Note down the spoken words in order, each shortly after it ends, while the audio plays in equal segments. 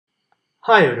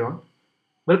Hi everyone,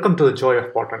 welcome to the joy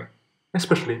of botany,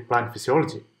 especially plant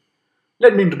physiology.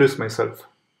 Let me introduce myself.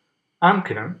 I'm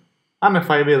Kiran. I'm a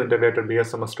 5-year integrated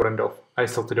BSM student of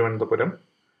ISO Thiruvananthapuram.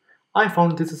 I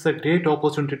found this is a great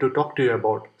opportunity to talk to you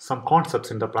about some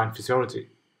concepts in the plant physiology.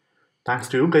 Thanks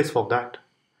to you guys for that.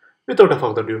 Without a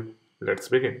further ado, let's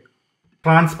begin.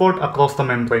 Transport across the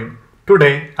membrane.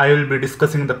 Today, I will be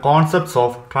discussing the concepts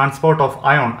of transport of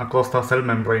ion across the cell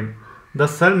membrane. The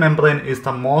cell membrane is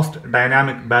the most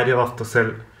dynamic barrier of the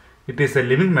cell. It is a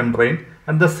living membrane.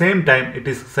 At the same time, it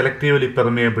is selectively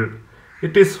permeable.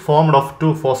 It is formed of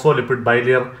two phospholipid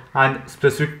bilayer and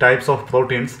specific types of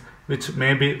proteins, which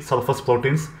may be surface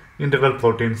proteins, integral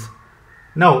proteins.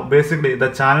 Now, basically, the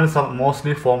channels are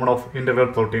mostly formed of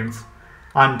integral proteins,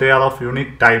 and they are of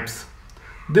unique types.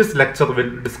 This lecture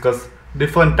will discuss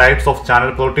different types of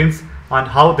channel proteins and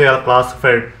how they are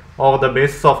classified or the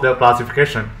basis of their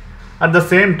classification. At the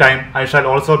same time, I shall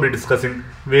also be discussing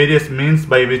various means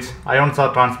by which ions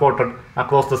are transported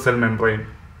across the cell membrane.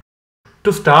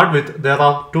 To start with, there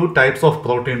are two types of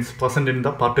proteins present in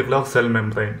the particular cell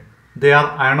membrane. They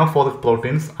are ionophoric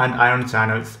proteins and ion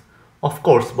channels. Of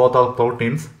course, both are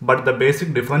proteins, but the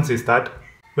basic difference is that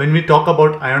when we talk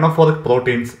about ionophoric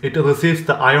proteins, it receives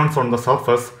the ions on the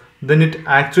surface, then it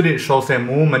actually shows a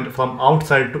movement from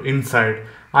outside to inside,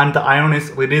 and the ion is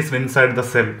released inside the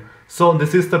cell. So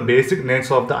this is the basic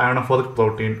nature of the ionophoric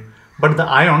protein. But the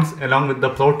ions along with the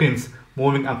proteins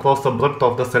moving across the breadth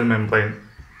of the cell membrane.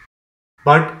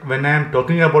 But when I am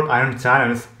talking about ion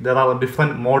channels, there are a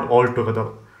different mode altogether.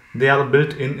 They are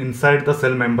built in inside the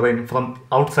cell membrane from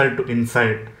outside to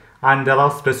inside, and there are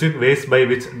specific ways by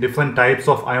which different types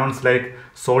of ions like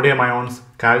sodium ions,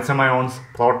 calcium ions,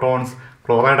 protons,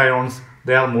 chloride ions,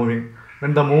 they are moving.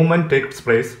 When the movement takes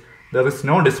place, there is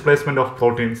no displacement of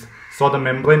proteins, so the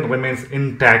membrane remains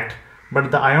intact,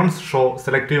 but the ions show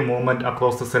selective movement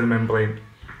across the cell membrane.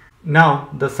 Now,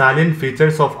 the salient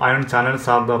features of ion channels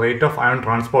are the rate of ion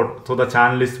transport through the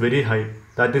channel is very high,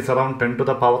 that is around 10 to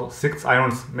the power 6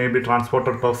 ions may be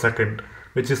transported per second,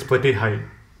 which is pretty high.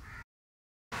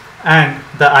 And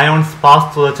the ions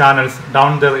pass through the channels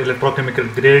down their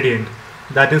electrochemical gradient,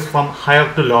 that is from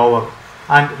higher to lower,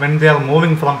 and when they are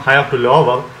moving from higher to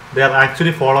lower, they are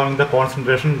actually following the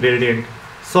concentration gradient,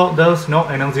 so there is no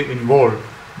energy involved.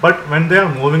 But when they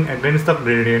are moving against the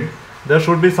gradient, there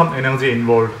should be some energy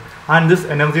involved, and this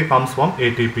energy comes from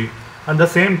ATP. At the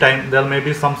same time, there may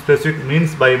be some specific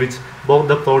means by which both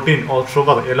the protein or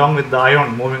sugar along with the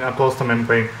ion moving across the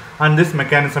membrane, and this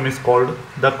mechanism is called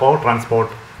the co-transport.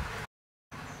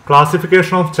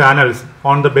 Classification of channels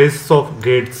on the basis of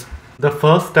gates. The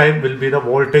first type will be the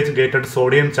voltage gated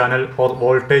sodium channel or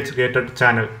voltage gated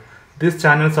channel. These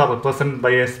channels are represented by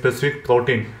a specific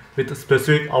protein with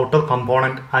specific outer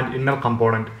component and inner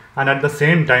component, and at the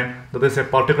same time there is a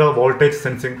particular voltage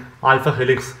sensing alpha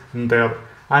helix in there,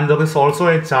 and there is also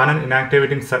a channel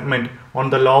inactivating segment on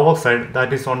the lower side,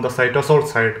 that is on the cytosol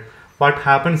side. What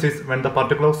happens is when the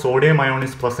particular sodium ion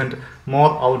is present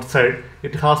more outside,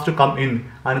 it has to come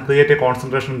in and create a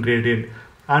concentration gradient,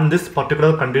 and this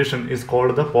particular condition is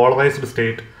called the polarized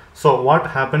state. So what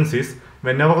happens is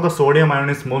whenever the sodium ion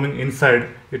is moving inside,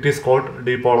 it is called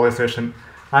depolarization,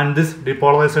 and this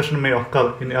depolarization may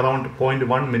occur in around 0.1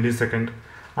 millisecond.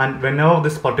 And whenever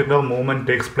this particular movement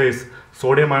takes place,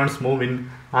 sodium ions move in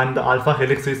and the alpha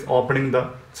helix is opening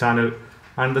the channel,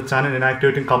 and the channel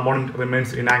inactivating component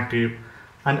remains inactive.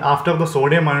 And after the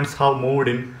sodium ions have moved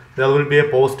in, there will be a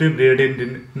positive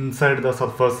gradient inside the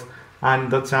surface,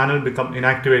 and the channel becomes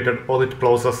inactivated or it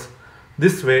closes.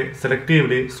 This way,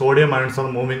 selectively, sodium ions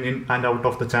are moving in and out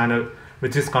of the channel,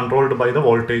 which is controlled by the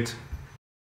voltage.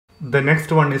 The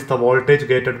next one is the voltage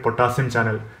gated potassium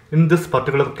channel. In this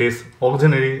particular case,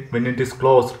 originally when it is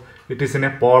closed, it is in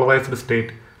a polarized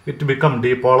state. It becomes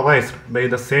depolarized by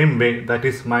the same way, that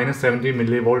is minus 70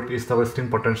 millivolt is the resting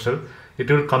potential. It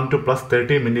will come to plus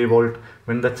 30 millivolt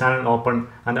when the channel open,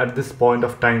 and at this point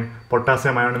of time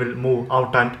potassium ion will move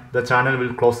out and the channel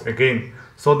will close again.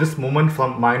 So this movement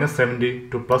from minus 70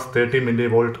 to plus 30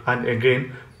 millivolt and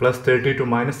again plus 30 to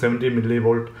minus 70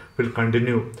 millivolt will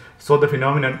continue. So the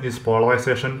phenomenon is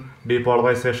polarization,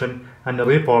 depolarization and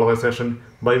repolarization,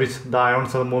 by which the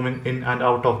ions are moving in and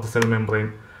out of the cell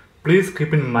membrane. Please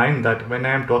keep in mind that when I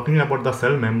am talking about the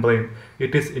cell membrane,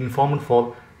 it is informed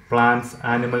for plants,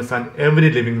 animals and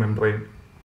every living membrane.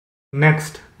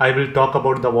 Next, I will talk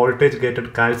about the voltage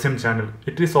gated calcium channel.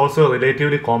 It is also a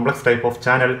relatively complex type of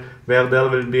channel where there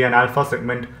will be an alpha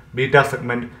segment, beta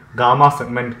segment, gamma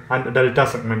segment and delta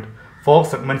segment. 4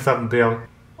 segments are there,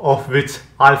 of which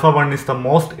alpha 1 is the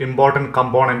most important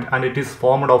component, and it is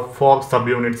formed of 4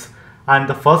 subunits, and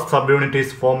the first subunit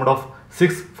is formed of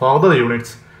 6 further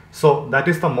units. So that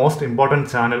is the most important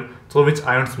channel through which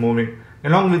ions moving.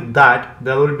 Along with that,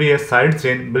 there will be a side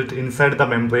chain built inside the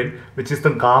membrane, which is the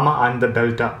gamma and the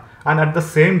delta. And at the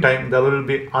same time, there will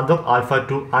be other alpha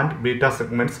 2 and beta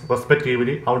segments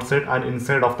respectively outside and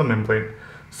inside of the membrane.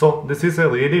 So this is a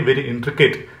really very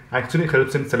intricate, actually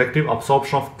helps in selective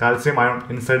absorption of calcium ion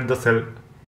inside the cell.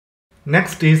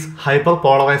 Next is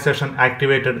hyperpolarization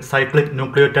activated cyclic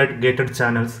nucleotide gated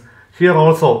channels. Here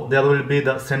also there will be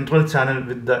the central channel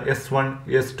with the S1,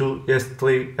 S2,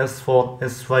 S3, S4,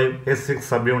 S5, S6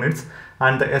 subunits,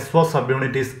 and the S4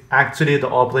 subunit is actually the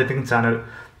operating channel.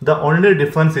 The only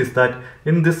difference is that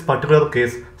in this particular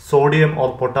case, sodium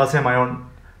or potassium ion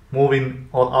move in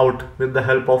or out with the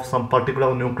help of some particular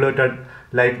nucleotide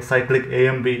like cyclic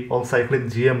AMB or cyclic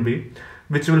GMB,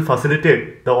 which will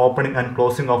facilitate the opening and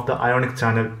closing of the ionic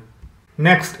channel.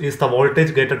 Next is the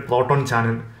voltage gated proton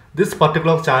channel. This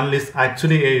particular channel is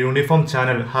actually a uniform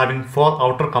channel having 4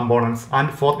 outer components and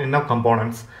 4 inner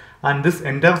components, and this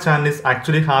entire channel is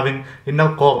actually having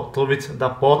inner core through which the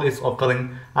pore is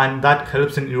occurring, and that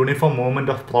helps in uniform movement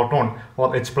of proton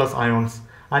or H plus ions,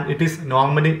 and it is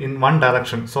normally in one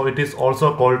direction, so it is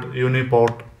also called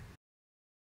uniport.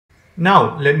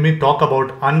 Now let me talk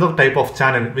about another type of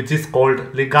channel which is called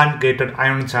ligand gated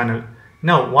ion channel.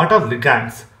 Now what are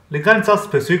ligands? Ligands are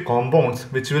specific compounds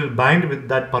which will bind with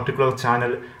that particular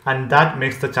channel, and that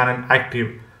makes the channel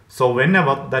active. So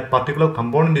whenever that particular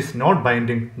component is not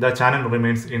binding, the channel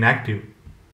remains inactive.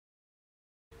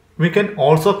 We can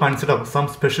also consider some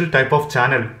special type of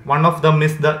channel. One of them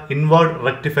is the inward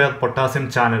rectifier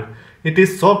potassium channel. It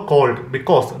is so called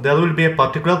because there will be a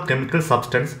particular chemical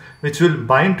substance which will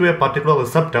bind to a particular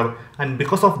receptor, and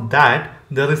because of that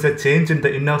there is a change in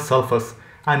the inner surface,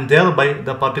 and thereby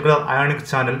the particular ionic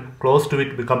channel close to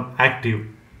it become active.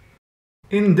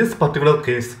 In this particular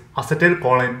case,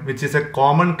 acetylcholine, which is a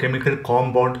common chemical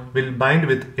compound, will bind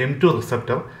with M2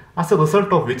 receptor, as a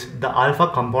result of which the alpha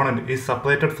component is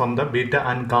separated from the beta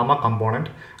and gamma component,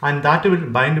 and that will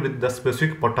bind with the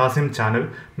specific potassium channel,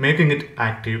 making it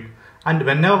active. And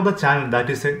whenever the channel, that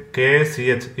is a KACH,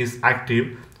 is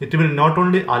active, it will not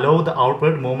only allow the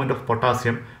outward movement of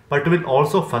potassium, but will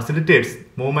also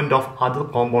facilitate movement of other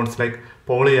compounds like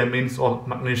polyamines or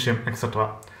magnesium,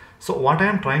 etc. So what I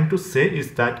am trying to say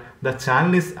is that the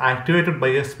channel is activated by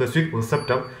a specific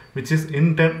receptor, which is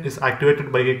in turn is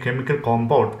activated by a chemical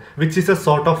compound, which is a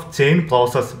sort of chain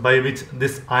process by which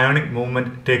this ionic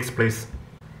movement takes place.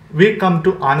 We come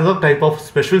to another type of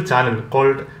special channel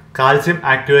called calcium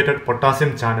activated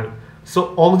potassium channel.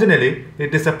 So originally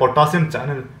it is a potassium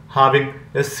channel having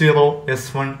S0,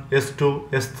 S1, S2,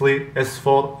 S3,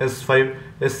 S4, S5,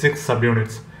 S6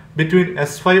 subunits. Between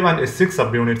S5 and S6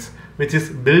 subunits, which is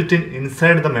built in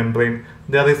inside the membrane,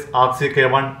 there is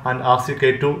RCK1 and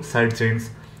RCK2 side chains.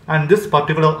 And this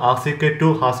particular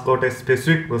RCK2 has got a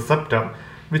specific receptor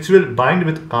which will bind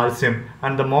with calcium,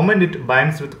 and the moment it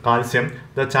binds with calcium,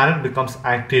 the channel becomes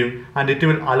active and it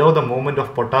will allow the movement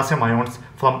of potassium ions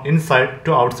from inside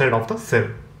to outside of the cell.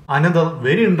 Another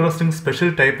very interesting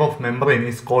special type of membrane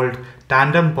is called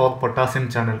tandem pore potassium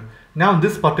channel. Now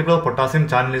this particular potassium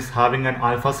channel is having an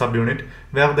alpha subunit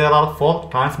where there are 4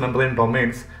 transmembrane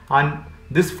domains, and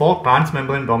this 4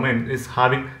 transmembrane domain is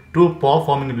having 2 pore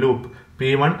forming loop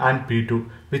P1 and P2,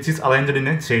 which is arranged in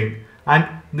a chain, and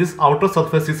this outer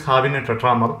surface is having a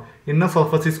tetramer, inner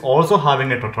surface is also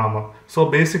having a tetramer. So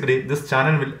basically this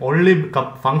channel will only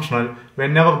become functional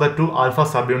whenever the 2 alpha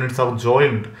subunits are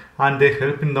joined, and they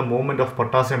help in the movement of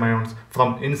potassium ions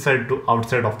from inside to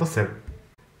outside of the cell.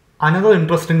 Another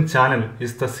interesting channel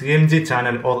is the CNG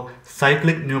channel or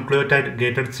cyclic nucleotide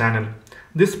gated channel.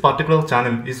 This particular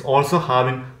channel is also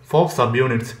having 4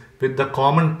 subunits with the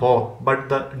common pore, but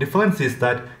the difference is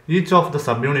that each of the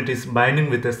subunit is binding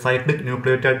with a cyclic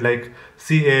nucleotide like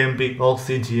CAMB or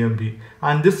CGMB,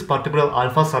 and this particular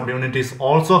alpha subunit is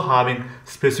also having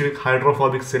specific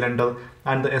hydrophobic cylinder,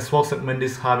 and the S4 segment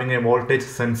is having a voltage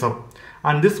sensor,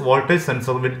 and this voltage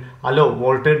sensor will allow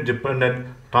voltage dependent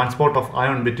transport of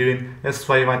ion between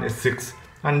S5 and S6,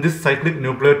 and this cyclic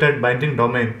nucleotide binding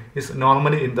domain is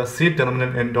normally in the C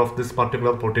terminal end of this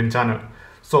particular protein channel.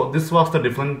 So this was the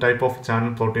different type of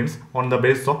channel proteins on the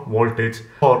basis of voltage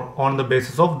or on the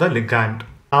basis of the ligand.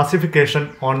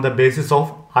 Classification on the basis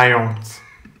of ions.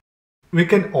 We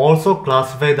can also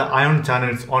classify the ion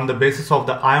channels on the basis of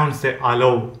the ions they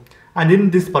allow. And in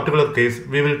this particular case,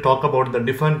 we will talk about the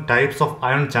different types of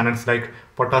ion channels like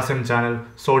potassium channel,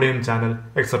 sodium channel,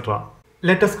 etc.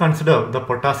 Let us consider the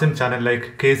potassium channel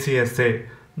like KCSA.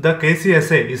 The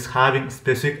KCSA is having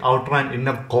specific outer and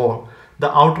inner core.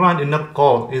 The outer and inner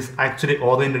core is actually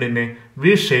oriented in a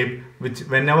V shape, which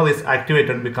whenever is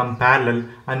activated become parallel,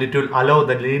 and it will allow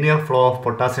the linear flow of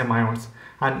potassium ions,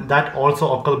 and that also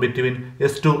occur between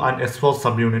S2 and S4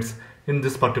 subunits in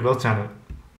this particular channel.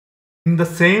 In the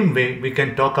same way, we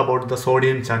can talk about the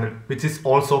sodium channel, which is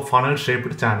also funnel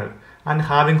shaped channel, and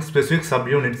having specific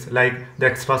subunits like the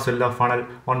extracellular funnel.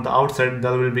 On the outside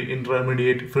there will be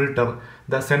intermediate filter,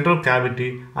 the central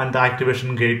cavity, and the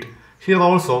activation gate. Here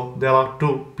also there are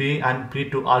two P and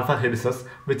P2 alpha helices,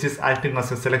 which is acting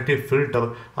as a selective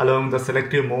filter, allowing the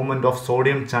selective movement of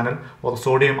sodium channel or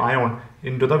sodium ion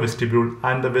into the vestibule,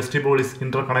 and the vestibule is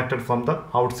interconnected from the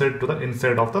outside to the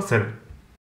inside of the cell.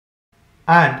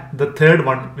 And the third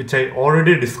one, which I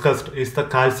already discussed, is the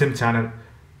calcium channel.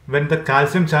 When the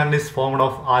calcium channel is formed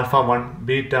of alpha 1,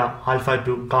 beta, alpha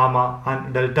 2, gamma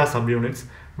and delta subunits,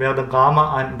 where the gamma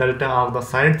and delta are the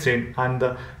side chain, and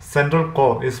the central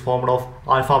core is formed of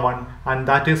alpha 1, and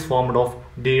that is formed of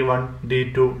D1,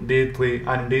 D2, D3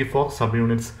 and D4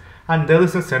 subunits. And there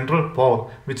is a central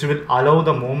pore which will allow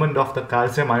the movement of the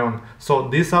calcium ion. So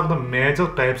these are the major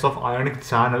types of ionic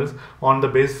channels on the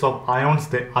basis of ions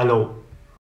they allow.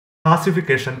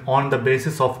 Classification on the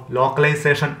basis of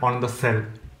localization on the cell.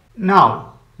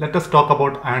 Now, let us talk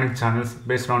about ionic channels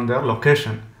based on their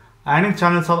location. Ionic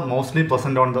channels are mostly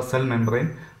present on the cell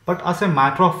membrane, but as a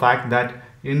matter of fact that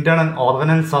internal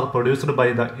organelles are produced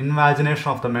by the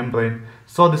invagination of the membrane,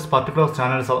 so these particular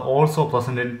channels are also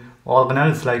present in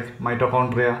organelles like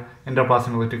mitochondria,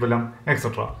 endoplasmic reticulum,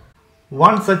 etc.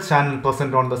 One such channel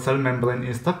present on the cell membrane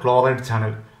is the chloride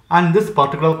channel. And this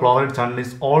particular chloride channel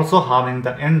is also having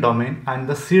the N domain and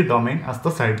the C domain as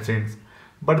the side chains.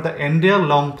 But the entire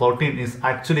long protein is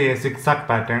actually a zigzag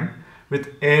pattern with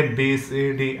A, B,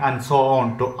 C, D and so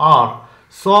on to R.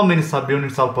 So many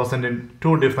subunits are present in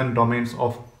two different domains,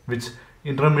 of which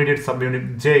intermediate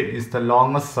subunit J is the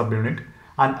longest subunit,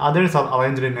 and others are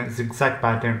arranged in a zigzag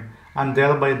pattern, and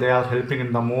thereby they are helping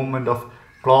in the movement of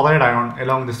chloride ion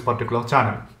along this particular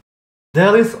channel.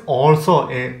 There is also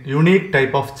a unique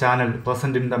type of channel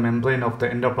present in the membrane of the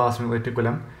endoplasmic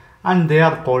reticulum, and they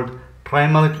are called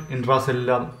trimeric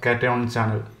intracellular cation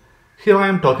channel. Here I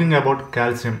am talking about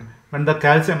calcium. When the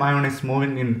calcium ion is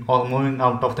moving in or moving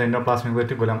out of the endoplasmic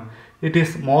reticulum, it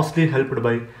is mostly helped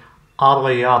by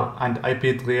RYR and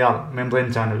IP3R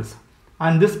membrane channels.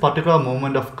 And this particular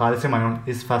movement of calcium ion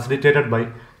is facilitated by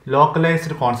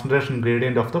localized concentration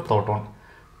gradient of the proton.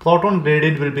 Proton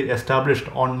gradient will be established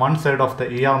on one side of the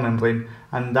ER membrane,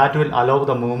 and that will allow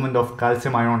the movement of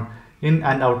calcium ion in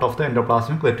and out of the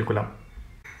endoplasmic reticulum.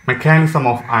 Mechanism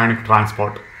of ionic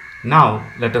transport. Now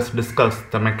let us discuss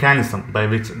the mechanism by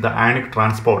which the ionic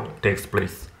transport takes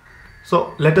place.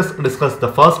 So let us discuss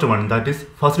the first one, that is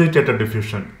facilitated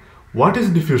diffusion. What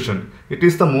is diffusion? It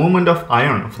is the movement of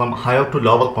ion from higher to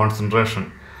lower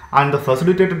concentration. And the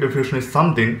facilitated diffusion is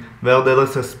something where there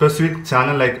is a specific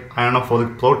channel like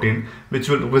ionophoric protein which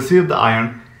will receive the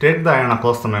ion, take the ion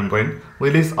across the membrane,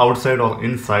 release outside or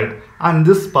inside, and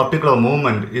this particular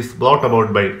movement is brought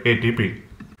about by ATP.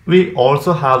 We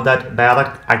also have that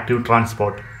direct active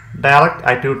transport. Direct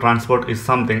active transport is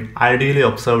something ideally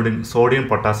observed in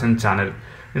sodium-potassium channel.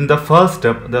 In the first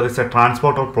step, there is a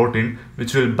transporter protein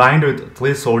which will bind with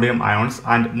 3 sodium ions,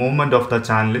 and movement of the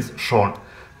channel is shown.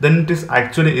 Then it is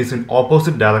actually in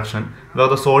opposite direction, where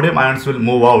the sodium ions will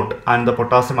move out and the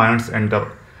potassium ions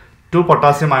enter. 2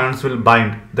 potassium ions will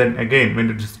bind, then again when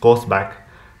it goes back.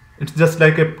 It's just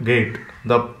like a gate.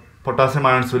 The potassium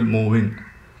ions will move in.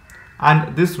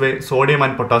 And this way sodium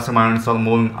and potassium ions are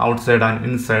moving outside and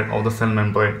inside of the cell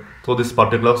membrane through this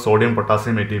particular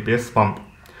sodium-potassium ATPase pump.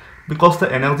 Because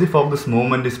the energy for this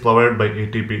movement is provided by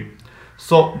ATP.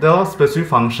 So there are specific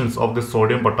functions of the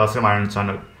sodium-potassium ion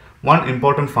channel. One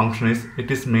important function is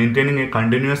it is maintaining a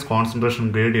continuous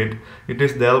concentration gradient. It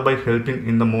is thereby helping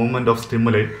in the movement of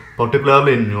stimuli,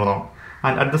 particularly in neuron.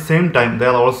 And at the same time, they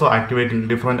are also activating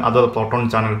different other proton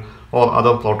channel or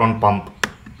other proton pump.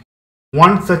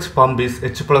 One such pump is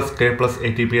H plus K plus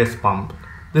ATPase pump.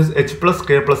 This H plus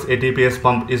K plus ATPase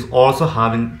pump is also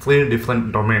having 3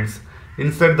 different domains.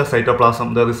 Inside the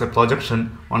cytoplasm there is a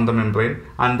projection on the membrane,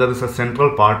 and there is a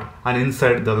central part, and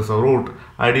inside there is a root.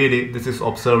 Ideally this is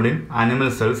observed in animal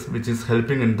cells, which is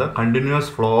helping in the continuous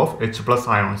flow of H plus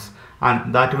ions,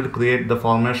 and that will create the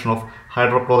formation of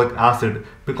hydrochloric acid,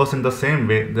 because in the same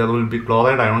way there will be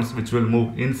chloride ions which will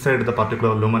move inside the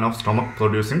particular lumen of stomach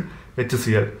producing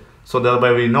HCl. So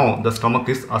thereby we know the stomach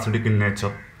is acidic in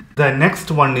nature. The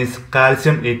next one is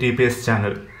calcium ATPase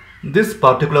channel. This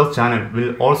particular channel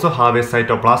will also have a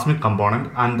cytoplasmic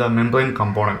component and the membrane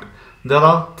component. There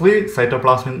are three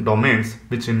cytoplasmic domains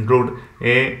which include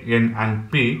A, N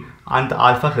and P, and the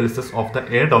alpha helices of the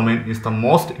A domain is the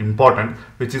most important,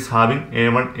 which is having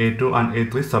A1, A2 and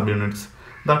A3 subunits.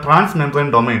 The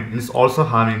transmembrane domain is also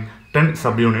having 10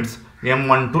 subunits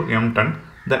M1 to M10.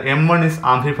 The M1 is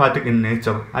amphipathic in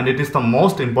nature and it is the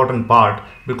most important part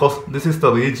because this is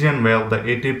the region where the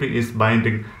ATP is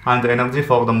binding and the energy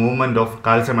for the movement of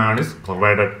calcium ion is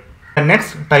provided. The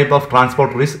next type of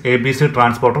transporter is ABC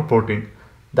transporter protein.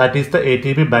 That is the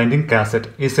ATP binding cassette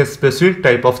is a specific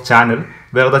type of channel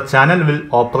where the channel will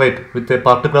operate with a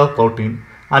particular protein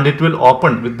and it will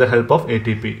open with the help of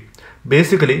ATP.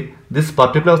 Basically, this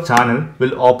particular channel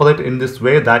will operate in this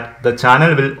way that the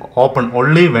channel will open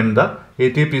only when the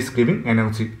ATP is giving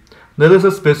energy. There is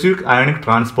a specific ionic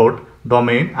transport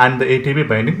domain and the ATP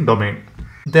binding domain.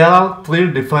 There are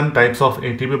three different types of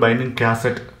ATP binding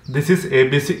cassette. This is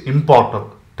ABC importer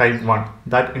type 1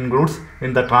 that includes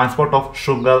in the transport of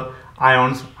sugar,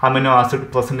 ions, amino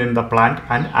acid present in the plant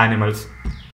and animals.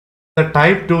 The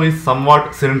type 2 is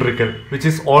somewhat cylindrical, which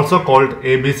is also called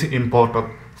ABC importer.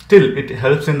 Still, it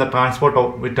helps in the transport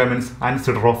of vitamins and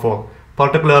siderophore,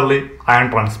 particularly ion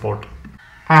transport.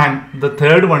 And the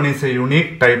third one is a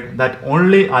unique type that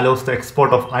only allows the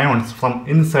export of ions from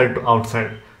inside to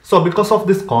outside. So because of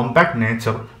this compact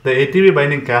nature, the ATP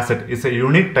binding cassette is a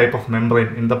unique type of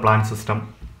membrane in the plant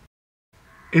system.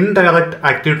 Indirect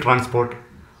active transport.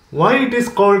 Why it is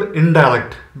called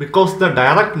indirect? Because the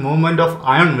direct movement of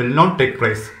ion will not take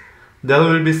place. There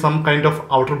will be some kind of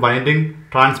outer binding,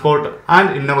 transport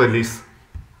and inner release.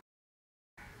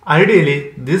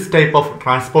 Ideally, this type of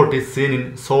transport is seen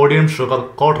in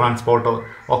sodium-sugar co-transporter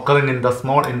occurring in the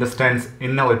small intestine's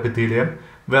inner epithelium,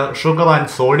 where sugar and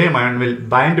sodium ion will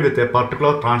bind with a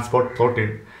particular transport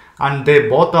protein and they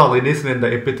both are released in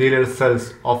the epithelial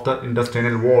cells of the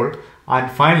intestinal wall,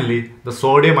 and finally the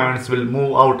sodium ions will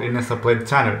move out in a separate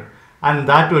channel and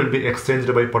that will be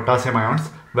exchanged by potassium ions,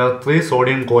 where 3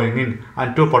 sodium going in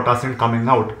and 2 potassium coming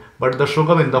out, but the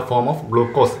sugar in the form of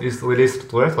glucose is released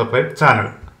through a separate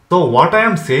channel. So what I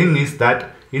am saying is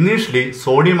that initially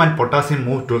sodium and potassium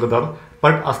move together,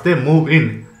 but as they move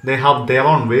in, they have their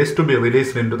own ways to be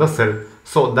released into the cell.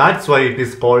 So that's why it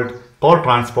is called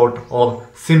co-transport or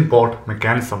symport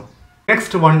mechanism.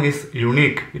 Next one is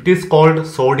unique. It is called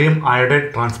sodium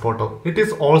iodide transporter. It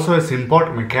is also a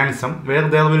symport mechanism where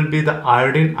there will be the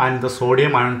iodine and the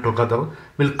sodium ion together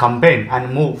will combine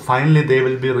and move. Finally, they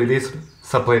will be released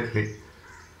separately.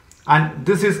 And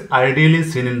this is ideally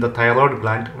seen in the thyroid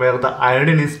gland where the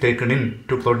iodine is taken in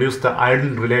to produce the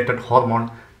iodine related hormone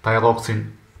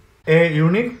thyroxine. A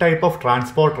unique type of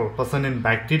transporter present in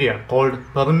bacteria called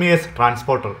permease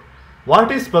transporter.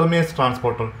 What is permease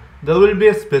transporter? There will be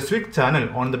a specific channel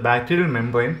on the bacterial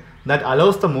membrane that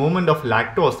allows the movement of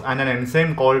lactose and an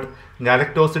enzyme called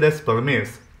galactosidase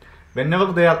permease.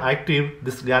 Whenever they are active,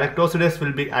 this galactosidase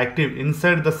will be active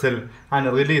inside the cell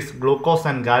and release glucose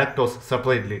and galactose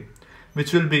separately,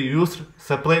 which will be used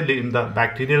separately in the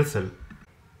bacterial cell.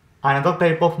 Another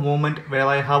type of movement where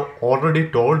I have already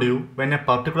told you, when a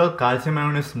particular calcium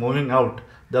ion is moving out,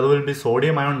 there will be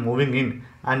sodium ion moving in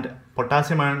and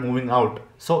potassium ion moving out.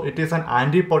 So it is an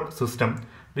antiport system,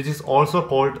 which is also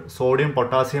called sodium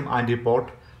potassium antiport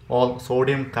or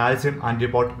sodium calcium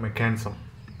antiport mechanism.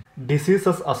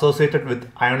 Diseases associated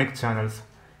with ionic channels.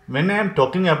 When I am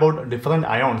talking about different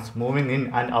ions moving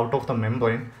in and out of the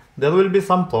membrane, there will be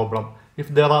some problem if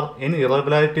there are any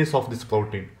irregularities of this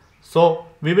protein. So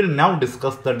we will now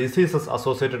discuss the diseases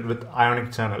associated with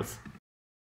ionic channels.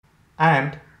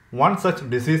 And one such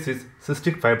disease is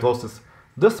cystic fibrosis.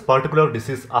 This particular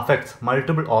disease affects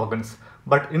multiple organs,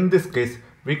 but in this case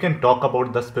we can talk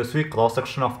about the specific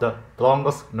cross-section of the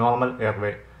bronchus normal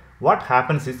airway. What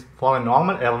happens is, for a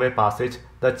normal airway passage,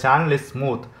 the channel is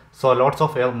smooth, so lots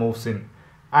of air moves in.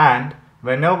 And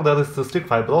whenever there is cystic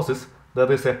fibrosis,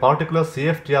 there is a particular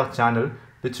CFTR channel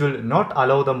which will not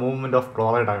allow the movement of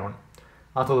chloride ion.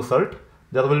 As a result,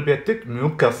 there will be a thick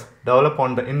mucus develop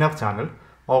on the inner channel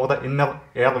or the inner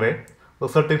airway,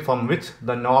 resulting from which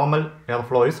the normal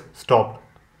airflow is stopped.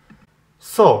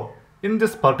 So, in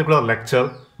this particular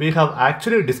lecture, we have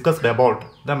actually discussed about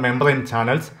the membrane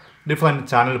channels, different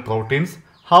channel proteins,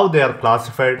 how they are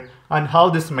classified, and how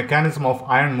this mechanism of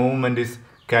ion movement is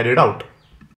carried out.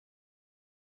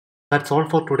 That's all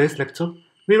for today's lecture.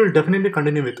 We will definitely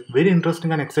continue with very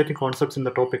interesting and exciting concepts in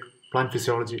the topic plant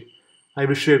physiology. I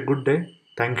wish you a good day.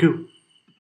 Thank you.